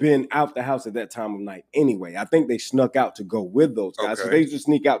shouldn't have been out the house at that time of night anyway. I think they snuck out to go with those guys. Okay. So they used to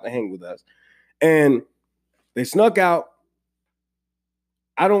sneak out to hang with us. And they snuck out.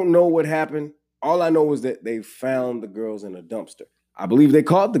 I don't know what happened. All I know is that they found the girls in a dumpster. I believe they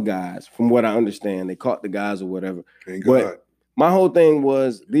caught the guys, from what I understand. They caught the guys or whatever. Thank God. But my whole thing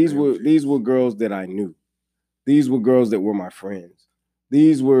was these were girls that I knew. These were girls that were my friends.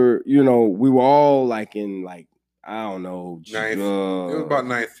 These were, we were all like in I don't know. It was about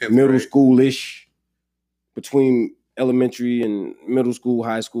 9th, 10th middle school-ish, between elementary and middle school,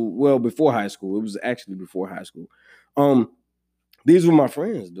 high school. Well, before high school. It was actually before high school. These were my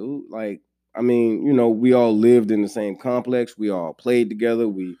friends, dude. We all lived in the same complex. We all played together.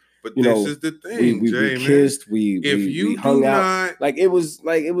 But this is the thing, we kissed. We hung out. It was.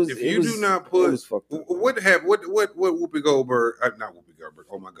 If you do not put what Whoopi Goldberg? Not Whoopi Goldberg.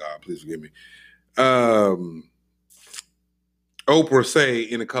 Oh my God! Please forgive me. Oprah say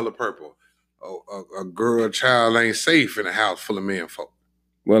in The Color Purple, a child ain't safe in a house full of men folk.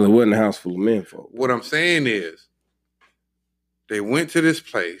 Well, it wasn't a house full of men folk. What I'm saying is, they went to this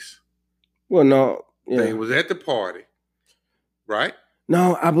place. Well, no, they was at the party, right?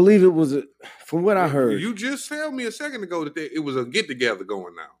 No, I believe it was from what I heard. You just told me a second ago that it was a get together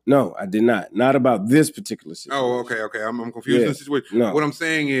going now. No, I did not. Not about this particular situation. Oh, okay. I'm confused in the situation. No. What I'm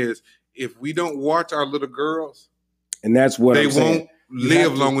saying is, if we don't watch our little girls, and that's what they won't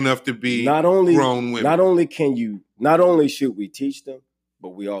live long enough to be grown women. Not only should we teach them, but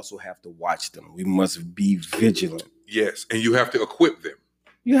we also have to watch them. We must be vigilant. Yes, and you have to equip them.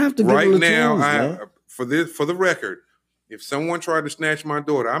 You have to right now. For the record, if someone tried to snatch my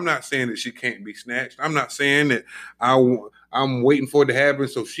daughter, I'm not saying that she can't be snatched. I'm not saying that I'm waiting for it to happen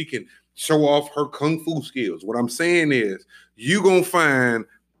so she can show off her kung fu skills. What I'm saying is, you gonna find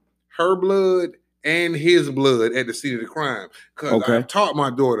her blood and his blood at the scene of the crime. Because I taught my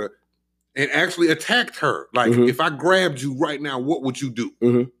daughter and actually attacked her. Like, if I grabbed you right now, what would you do?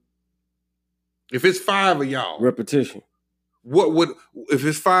 Mm-hmm. If it's 5 of y'all. Repetition. If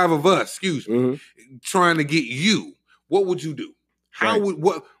it's 5 of us, trying to get you, what would you do?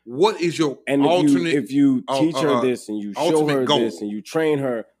 What is your alternate? If you teach her this and you show her goal. This and you train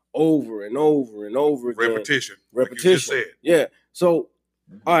her over and over and over again. Repetition. Like you just said. Yeah. So,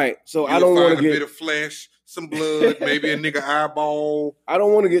 all right. So I don't want to get a bit of flesh, some blood, maybe a nigga eyeball. I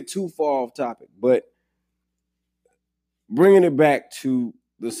don't want to get too far off topic, but bringing it back to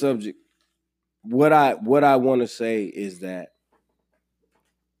the subject, what I want to say is that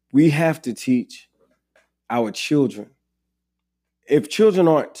we have to teach our children. If children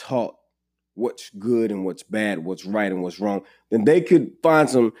aren't taught what's good and what's bad, what's right and what's wrong, then they could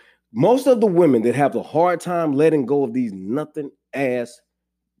find most of the women that have a hard time letting go of these nothing ass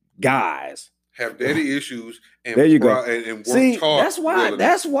guys have daddy issues. And there you go. And see, that's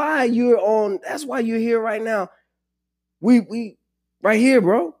why you're here right now. We right here,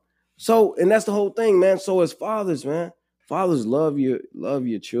 bro. So, and that's the whole thing, man. So as fathers, man, fathers love your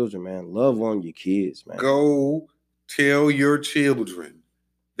children, man. Love on your kids, man. Go tell your children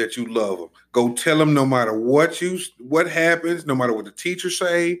that you love them. Go tell them no matter what happens, no matter what the teacher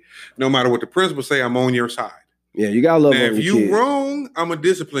say, no matter what the principal say, I'm on your side. Yeah, you gotta love. Now, if you wrong, I'm gonna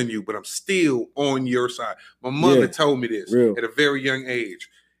discipline you, but I'm still on your side. My mother told me this at a very young age.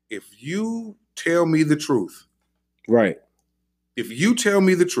 If you tell me the truth, right? If you tell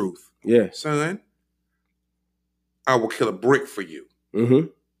me the truth, son, I will kill a brick for you. Mm-hmm.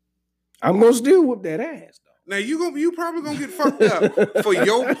 I'm gonna still whoop that ass though. Now you probably gonna get fucked up for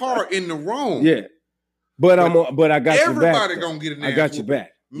your part in the wrong. Yeah, but I got your back. Everybody gonna get an ass. I got your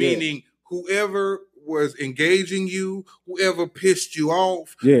back. Meaning whoever was engaging you, whoever pissed you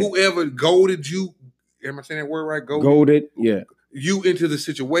off, whoever goaded you. Am I saying that word right? Goaded, yeah. You into the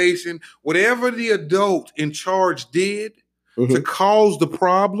situation. Whatever the adult in charge did to cause the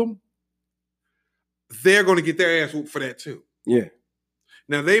problem, they're going to get their ass whooped for that too. Yeah.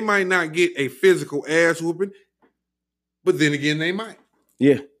 Now, they might not get a physical ass whooping, but then again, they might.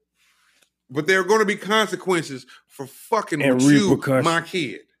 Yeah. But there are going to be consequences for fucking with you, my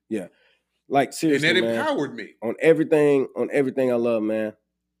kid. Yeah. Like, seriously, and that empowered me. On everything I love, man.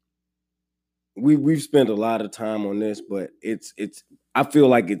 We've spent a lot of time on this, but it's I feel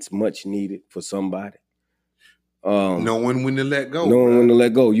like it's much needed for somebody. Knowing when to let go. Knowing when to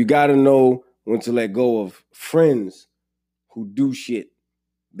let go. You got to know when to let go of friends who do shit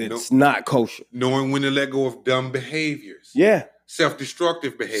that's not kosher. Knowing when to let go of dumb behaviors. Yeah.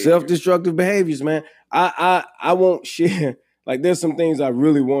 Self-destructive behaviors. Self-destructive behaviors, man. I won't share. Like, there's some things I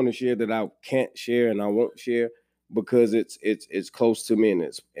really want to share that I can't share and I won't share because it's close to me and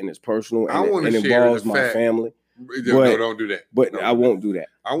it's personal and it involves my family. No, don't do that. But I won't do that.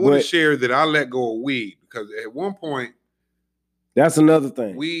 I want to share that I let go of weed because at one point, that's another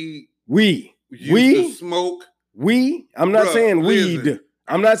thing. We used to smoke. I'm not saying weed.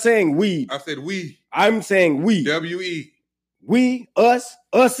 I'm not saying weed. I said we. I'm saying we. W-E. We,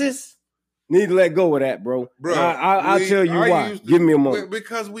 uses need to let go of that, bro. I'll tell you why. Give me a moment.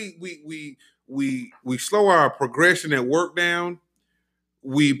 Because we slow our progression at work down.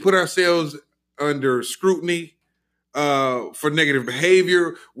 We put ourselves under scrutiny for negative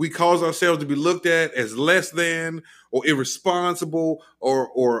behavior. We cause ourselves to be looked at as less than or irresponsible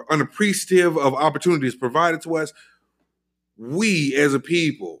or unappreciative of opportunities provided to us. We as a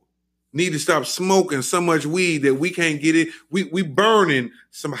people need to stop smoking so much weed that we can't get it. We burning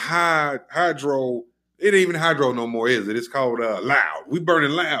some hydro. It ain't even hydro no more, is it? It's called loud. We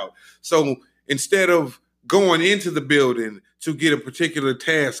burning loud. So instead of going into the building to get a particular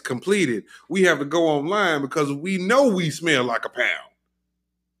task completed, we have to go online because we know we smell like a pound.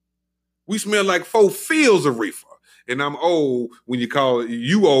 We smell like 4 fields of reefer. And I'm old when you call it,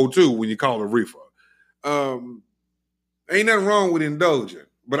 you old too when you call it reefer. Ain't nothing wrong with indulging.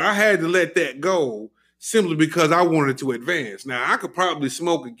 But I had to let that go simply because I wanted to advance. Now, I could probably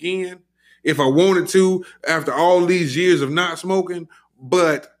smoke again if I wanted to after all these years of not smoking,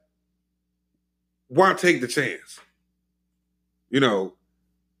 but why take the chance? You know,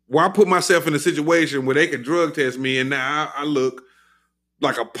 why put myself in a situation where they can drug test me and now I look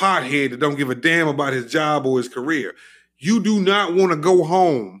like a pothead that don't give a damn about his job or his career? You do not want to go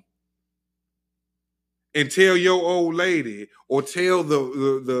home and tell your old lady or tell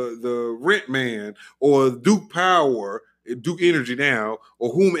the rent man or Duke Power, Duke Energy now,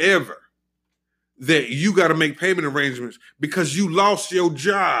 or whomever, that you got to make payment arrangements because you lost your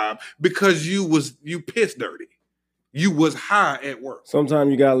job because you pissed dirty. You was high at work. Sometimes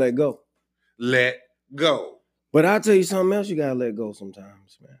you got to let go. Let go. But I'll tell you something else you got to let go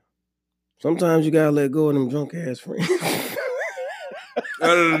sometimes, man. Sometimes you got to let go of them drunk ass friends. I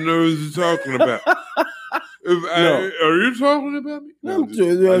don't know what you're talking about. Are you talking about me? No, I'm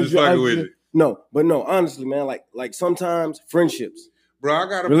just fucking with it. No, honestly, man, like sometimes friendships. Bro, I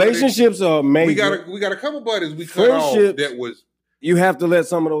got relationships are major. We got a couple buddies we cut off that was. You have to let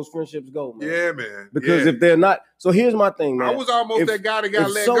some of those friendships go, man. Yeah, man. Because if they're not, so here's my thing, man. I was almost that guy that got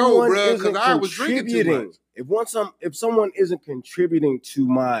let go, bro, because I was drinking too much. If someone isn't contributing to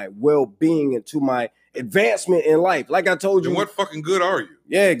my well-being and to my advancement in life, like I told you, then what fucking good are you?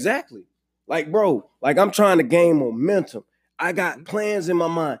 Yeah, exactly. Like, bro, like I'm trying to gain momentum. I got plans in my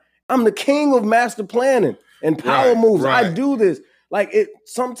mind. I'm the king of master planning and power moves. Right. I do this. Like it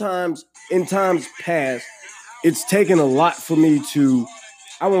sometimes in times past, it's taken a lot for me to,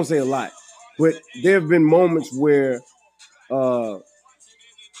 I won't say a lot, but there have been moments where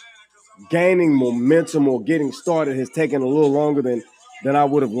gaining momentum or getting started has taken a little longer than I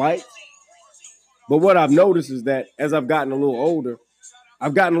would have liked. But what I've noticed is that as I've gotten a little older,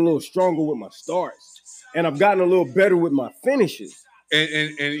 I've gotten a little stronger with my starts, and I've gotten a little better with my finishes.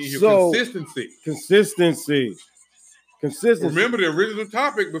 And your consistency. Remember the original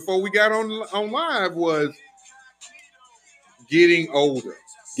topic before we got on live was getting older.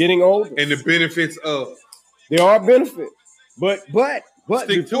 And the benefits of. There are benefits. But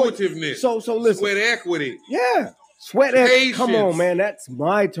stick-to-itiveness. So listen. Sweat equity. Yeah. Sweat equity. Come on, man. That's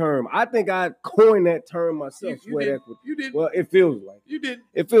my term. I think I coined that term myself. Sweat equity. You did. Well, it feels like you did.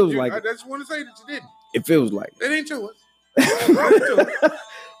 It feels like I just want to say that you didn't. It feels like that ain't yours.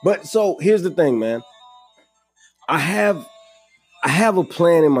 But so here's the thing, man. I have a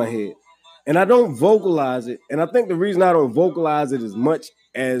plan in my head, and I don't vocalize it. And I think the reason I don't vocalize it as much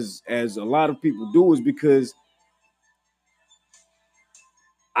as a lot of people do is because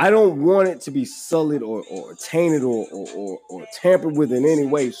I don't want it to be sullied or tainted or tampered with in any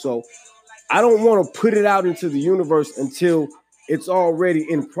way. So I don't want to put it out into the universe until it's already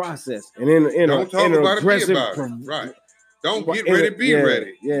in process and in an aggressive. Right. Don't get ready, be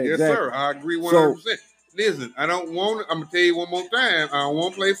ready. Yeah, yes, exactly. sir. I agree 100%. Listen, I don't want. I'm gonna tell you one more time. I don't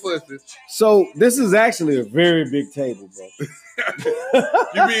want to play fusses. So this is actually a very big table, bro.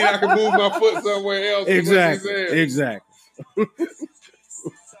 You mean I can move my foot somewhere else? Exactly.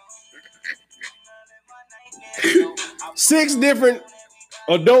 6 different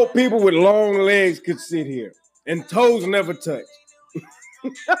adult people with long legs could sit here and toes never touch.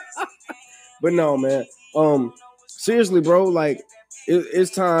 But no, man. Seriously, bro, like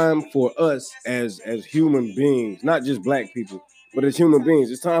it's time for us as human beings, not just black people, but as human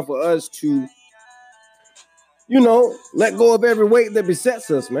beings. It's time for us to, let go of every weight that besets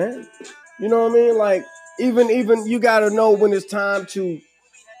us, man. You know what I mean? Like even you got to know when it's time to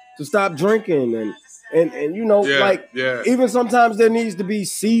stop drinking and even sometimes there needs to be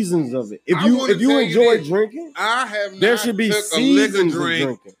seasons of it. If you enjoy drinking, I have not there should be seasons of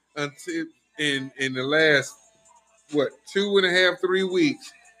drinking until in the last 2.5, 3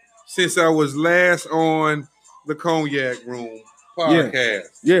 weeks since I was last on the Cognac Room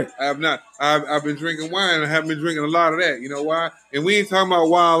podcast. Yeah. I've been drinking wine. I haven't been drinking a lot of that. You know why? And we ain't talking about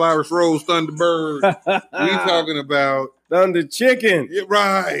Wild Irish Rose Thunderbird. We talking about Thunder Chicken. Yeah,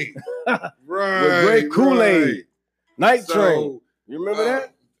 right. Right. With great Kool-Aid. Night Train. You remember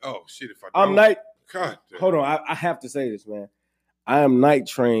that? Oh shit! If I don't. I'm Night. God. Hold on. I have to say this, man. I am Night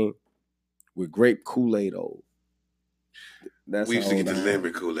Train with grape Kool-Aid. We used to get the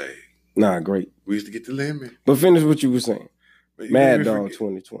lemon Kool-Aid. Nah, great. We used to get the lemon. But finish what you were saying. Mad Dog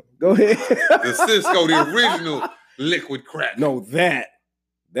 2020. Go ahead. The Cisco, the original liquid crack. No,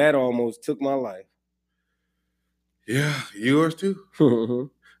 that almost took my life. Yeah, yours too.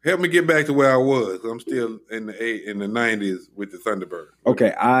 Help me get back to where I was. I'm still in the 90s with the Thunderbird.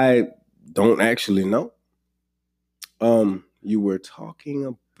 Okay, I don't actually know. You were talking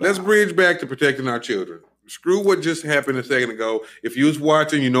about. Let's bridge back to protecting our children. Screw what just happened a second ago. If you was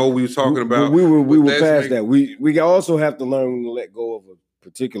watching, we was talking about. We were past that. We also have to learn when to let go of a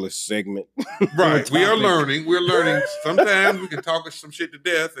particular segment. Right. We are learning. We're learning. Sometimes we can talk some shit to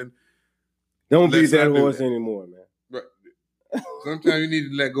death and don't beat that horse anymore, man. Right. Sometimes you need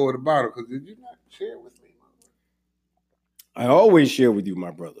to let go of the bottle because did you not share with me, my brother? I always share with you,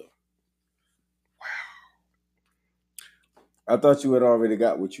 my brother. I thought you had already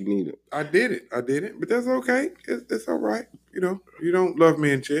got what you needed. I did it, but that's okay. It's all right. You don't love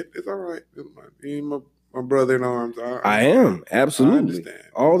me and shit. It's all right. You're my brother in arms. I am, absolutely. I understand.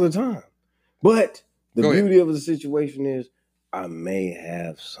 All the time. But the beauty of the situation is I may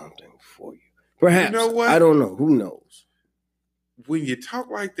have something for you. Perhaps. You know what? I don't know. Who knows? When you talk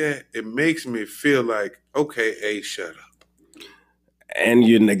like that, it makes me feel like, okay, shut up. And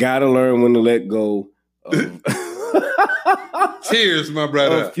you got to learn when to let go of... Cheers, my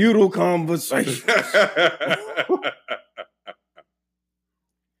brother. A futile conversation.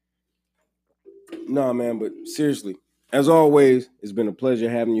 Nah, man, but seriously, as always, it's been a pleasure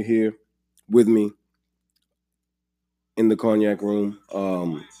having you here with me in the Cognac Room.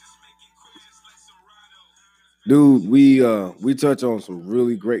 Dude, we touch on some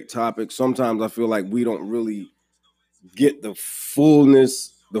really great topics. Sometimes I feel like we don't really get the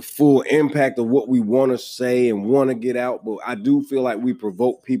fullness, the full impact of what we want to say and want to get out, but I do feel like we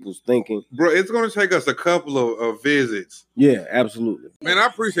provoke people's thinking. Bro, it's going to take us a couple of visits. Yeah, absolutely. Man, I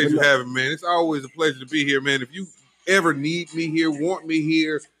appreciate you having me, man. It's always a pleasure to be here, man. If you ever need me here, want me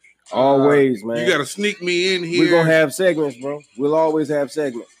here, always, man. You got to sneak me in here. We're going to have segments, bro. We'll always have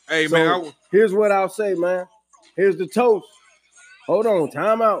segments. Hey, so, man. Here's what I'll say, man. Here's the toast. Hold on.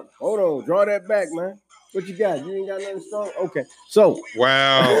 Time out. Hold on. Draw that back, man. What you got? You ain't got nothing strong? Okay. So.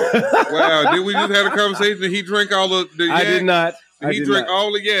 Wow. Did we just have a conversation? Did he drink all the yak? I did not. Did he drink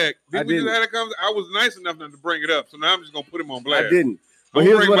all the yak? Did we just have a conversation? I was nice enough not to bring it up, so now I'm just going to put him on blast. I didn't. But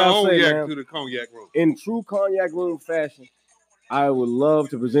here's what I'll say, man. To the Cognac Room. In true Cognac Room fashion, I would love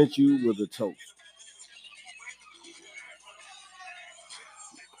to present you with a toast.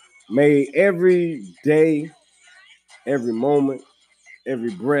 May every day, every moment,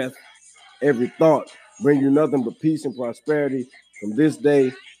 every breath, every thought bring you nothing but peace and prosperity from this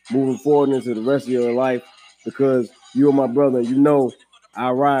day moving forward into the rest of your life, because you are my brother and you know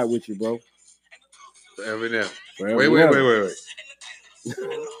I ride with you, bro. Forever now. Wait.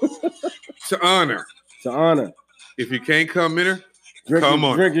 To honor. If you can't come in her, come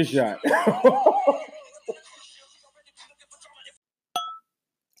on. Drink a shot.